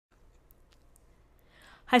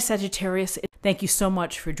Hi Sagittarius, thank you so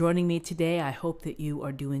much for joining me today. I hope that you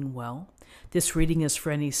are doing well. This reading is for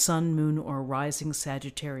any sun, moon, or rising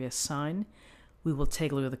Sagittarius sign. We will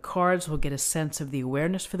take a look at the cards, we'll get a sense of the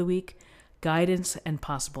awareness for the week, guidance, and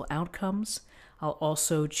possible outcomes. I'll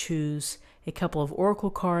also choose a couple of oracle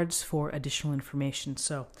cards for additional information.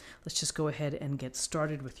 So let's just go ahead and get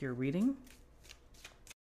started with your reading.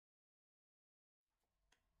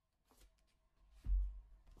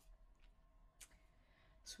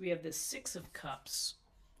 So we have the Six of Cups.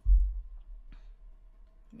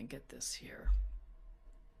 Let me get this here.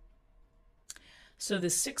 So the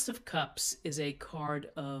Six of Cups is a card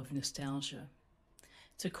of nostalgia.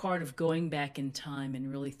 It's a card of going back in time and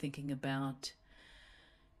really thinking about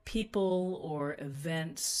people or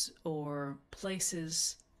events or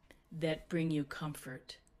places that bring you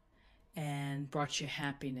comfort and brought you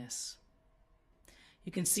happiness.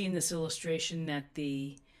 You can see in this illustration that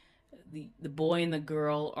the boy and the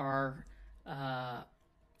girl are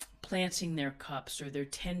planting their cups, or they're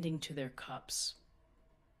tending to their cups.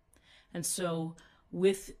 And so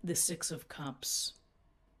with the Six of Cups,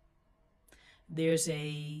 there's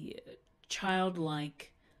a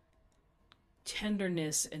childlike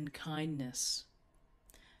tenderness and kindness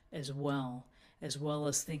as well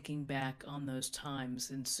as thinking back on those times.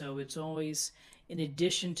 And so it's always, in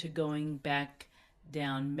addition to going back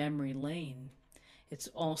down memory lane, it's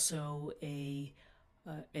also an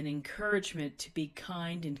encouragement to be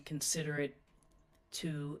kind and considerate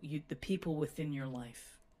to the people within your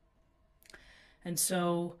life. And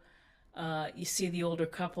so you see the older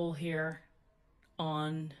couple here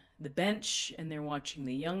on the bench, and they're watching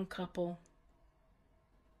the young couple.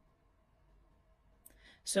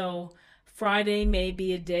 So Friday may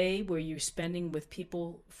be a day where you're spending with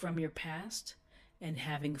people from your past and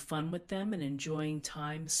having fun with them and enjoying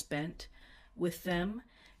time spent with them.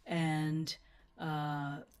 And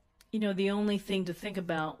the only thing to think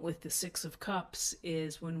about with the Six of Cups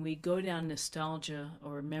is when we go down nostalgia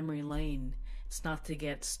or memory lane, it's not to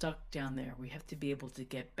get stuck down there. We have to be able to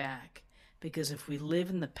get back, because if we live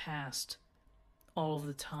in the past all of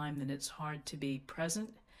the time, then it's hard to be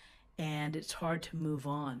present and it's hard to move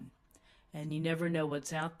on. And you never know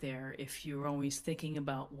what's out there if you're always thinking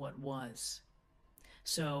about what was.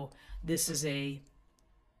 So this is a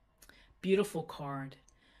beautiful card.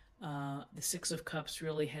 The Six of Cups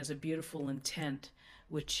really has a beautiful intent,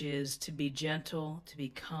 which is to be gentle, to be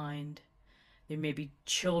kind. There may be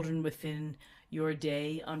children within your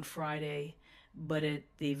day on Friday, but at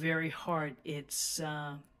the very heart, it's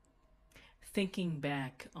thinking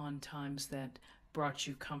back on times that brought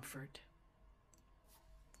you comfort.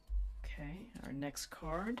 Okay, our next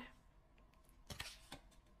card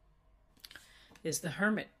is the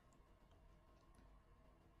Hermit.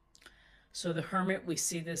 So the Hermit, we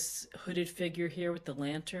see this hooded figure here with the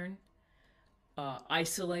lantern,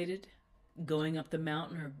 isolated, going up the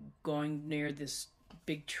mountain or going near this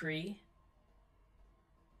big tree.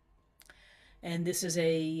 And this is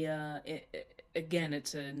again,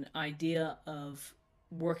 it's an idea of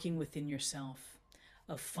working within yourself,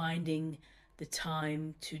 of finding the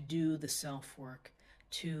time to do the self-work,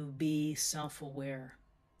 to be self-aware.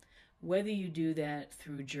 Whether you do that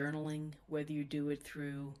through journaling, whether you do it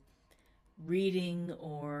through reading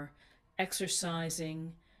or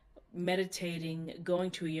exercising, meditating, going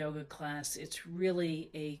to a yoga class, it's really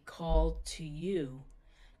a call to you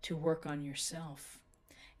to work on yourself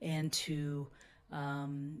and to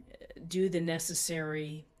do the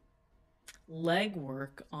necessary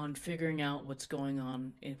legwork on figuring out what's going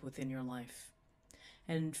on within your life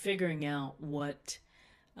and figuring out what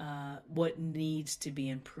needs to be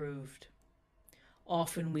improved.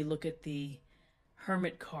 Often we look at the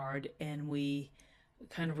Hermit card and we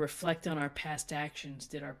kind of reflect on our past actions.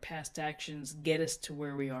 Did our past actions get us to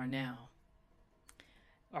where we are now?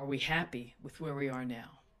 Are we happy with where we are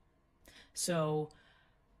now? So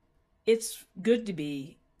it's good to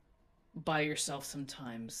be by yourself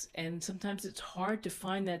sometimes, and sometimes it's hard to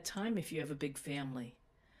find that time if you have a big family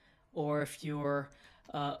or if you're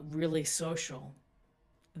really social,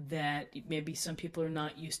 that maybe some people are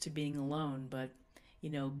not used to being alone. But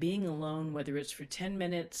being alone, whether it's for 10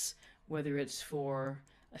 minutes, whether it's for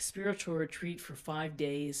a spiritual retreat for 5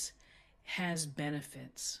 days, has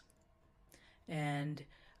benefits. And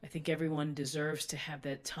I think everyone deserves to have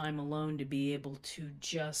that time alone to be able to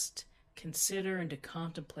just consider and to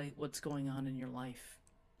contemplate what's going on in your life.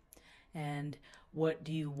 And what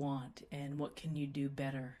do you want? And what can you do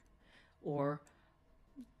better? Or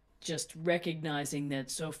just recognizing that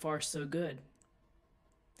so far so good.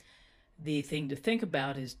 The thing to think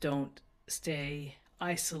about is don't stay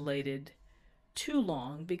isolated too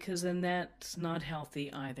long, because then that's not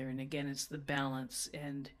healthy either. And again, it's the balance.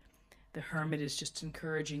 And the Hermit is just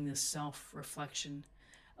encouraging this self-reflection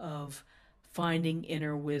of finding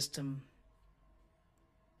inner wisdom.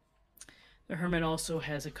 The Hermit also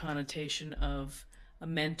has a connotation of a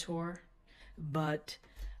mentor, but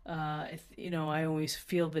I always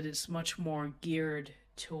feel that it's much more geared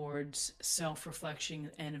towards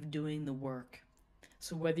self-reflection and of doing the work.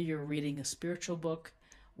 So whether you're reading a spiritual book,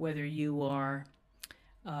 whether you are,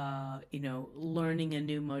 learning a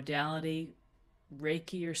new modality,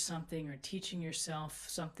 Reiki or something, or teaching yourself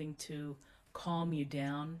something to calm you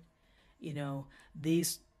down,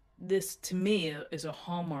 this to me is a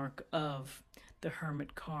hallmark of the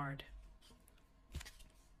Hermit card.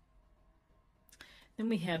 Then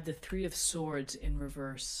we have the Three of Swords in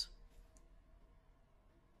reverse.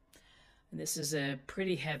 And this is a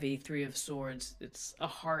pretty heavy Three of Swords. It's a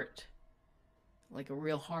heart, like a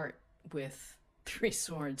real heart with three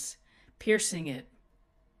swords piercing it.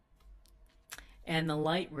 And the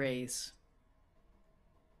light rays.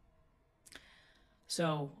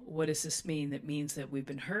 So what does this mean? That means that we've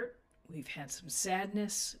been hurt, we've had some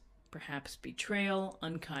sadness, perhaps betrayal,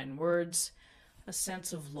 unkind words, a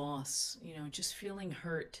sense of loss, just feeling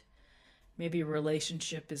hurt. Maybe a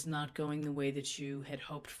relationship is not going the way that you had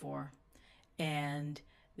hoped for, and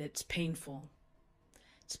it's painful.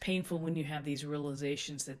 It's painful when you have these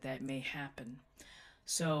realizations that may happen.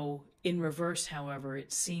 So in reverse, however,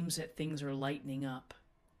 it seems that things are lightening up,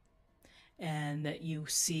 and that you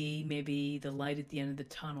see maybe the light at the end of the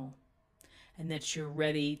tunnel, and that you're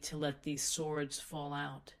ready to let these swords fall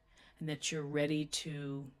out, and that you're ready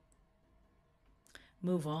to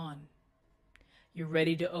move on. You're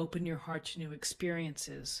ready to open your heart to new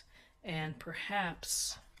experiences. And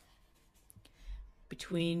perhaps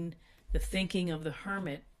between the thinking of the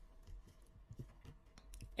Hermit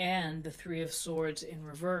and the Three of Swords in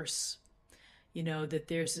reverse, that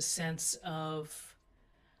there's a sense of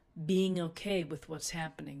being okay with what's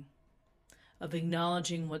happening, of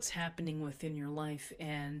acknowledging what's happening within your life,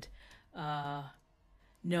 and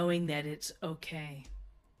knowing that it's okay.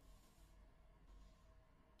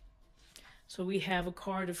 So we have a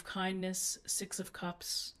card of kindness, Six of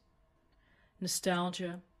Cups,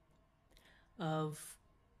 nostalgia of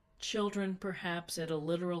children, perhaps at a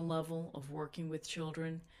literal level of working with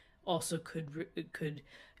children. Also could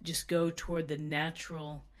just go toward the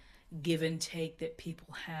natural give and take that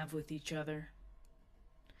people have with each other.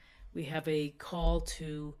 We have a call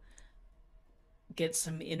to get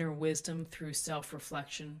some inner wisdom through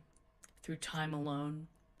self-reflection, through time alone,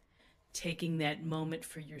 taking that moment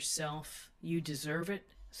for yourself. You deserve it,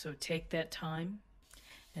 so take that time.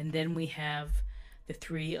 And then we have the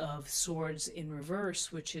Three of Swords in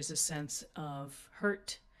reverse, which is a sense of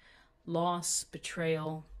hurt, loss,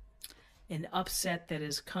 betrayal, an upset that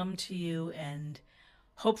has come to you, and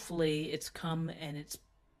hopefully it's come and it's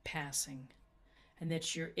passing, and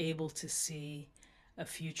that you're able to see a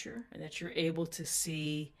future, and that you're able to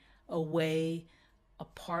see a way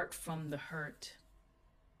apart from the hurt.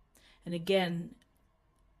 And again,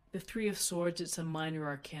 the Three of Swords, it's a minor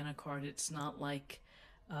arcana card. It's not like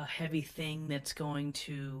a heavy thing that's going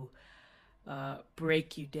to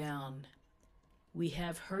break you down. We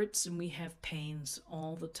have hurts and we have pains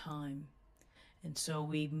all the time. And so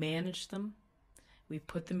we manage them. We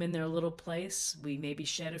put them in their little place. We maybe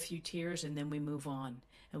shed a few tears, and then we move on.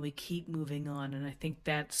 And we keep moving on. And I think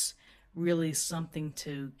that's really something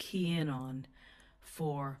to key in on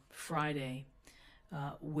for Friday.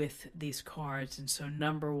 With these cards. And so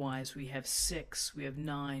number-wise, we have 6, we have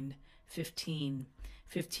 9, 15.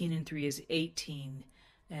 15 and 3 is 18,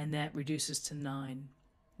 and that reduces to 9.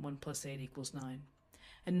 1 plus 8 equals 9.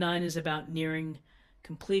 And 9 is about nearing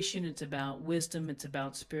completion. It's about wisdom. It's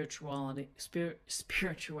about spirituality.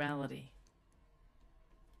 Spirituality.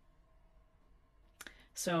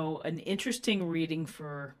 So an interesting reading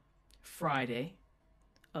for Friday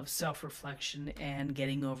of self-reflection and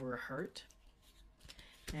getting over a hurt.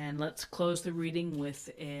 And let's close the reading with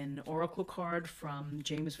an oracle card from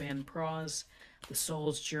James Van Praagh, The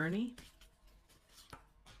Soul's Journey.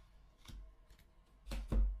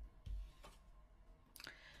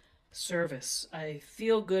 Service. I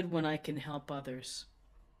feel good when I can help others.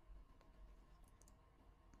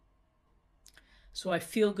 So I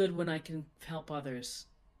feel good when I can help others,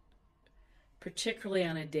 particularly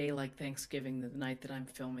on a day like Thanksgiving, the night that I'm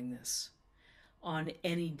filming this. On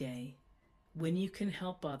any day, when you can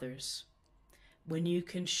help others, when you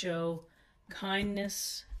can show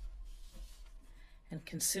kindness and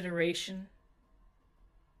consideration,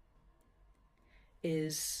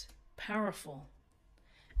 is powerful,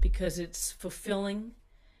 because it's fulfilling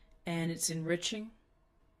and it's enriching,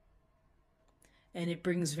 and it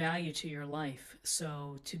brings value to your life.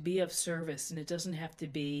 So to be of service, and it doesn't have to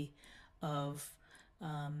be of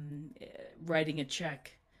writing a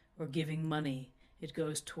check or giving money. It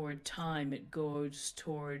goes toward time, it goes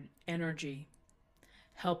toward energy,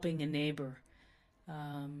 helping a neighbor,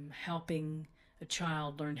 helping a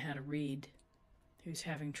child learn how to read who's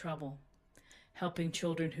having trouble, helping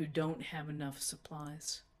children who don't have enough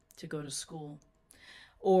supplies to go to school,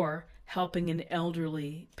 or helping an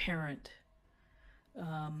elderly parent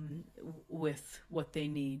with what they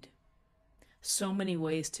need. So many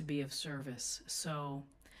ways to be of service. So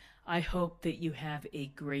I hope that you have a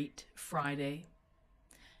great Friday.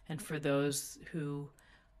 And for those who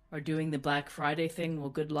are doing the Black Friday thing, well,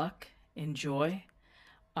 good luck. Enjoy.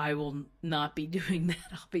 I will not be doing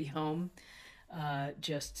that. I'll be home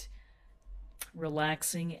just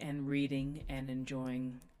relaxing and reading and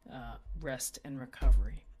enjoying rest and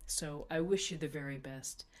recovery. So I wish you the very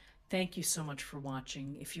best. Thank you so much for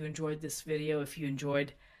watching. If you enjoyed this video, if you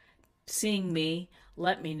enjoyed seeing me,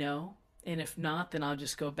 let me know. And if not, then I'll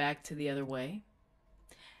just go back to the other way.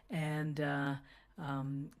 And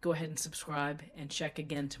go ahead and subscribe and check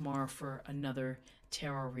again tomorrow for another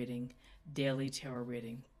tarot reading, daily tarot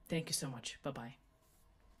reading. Thank you so much. Bye-bye.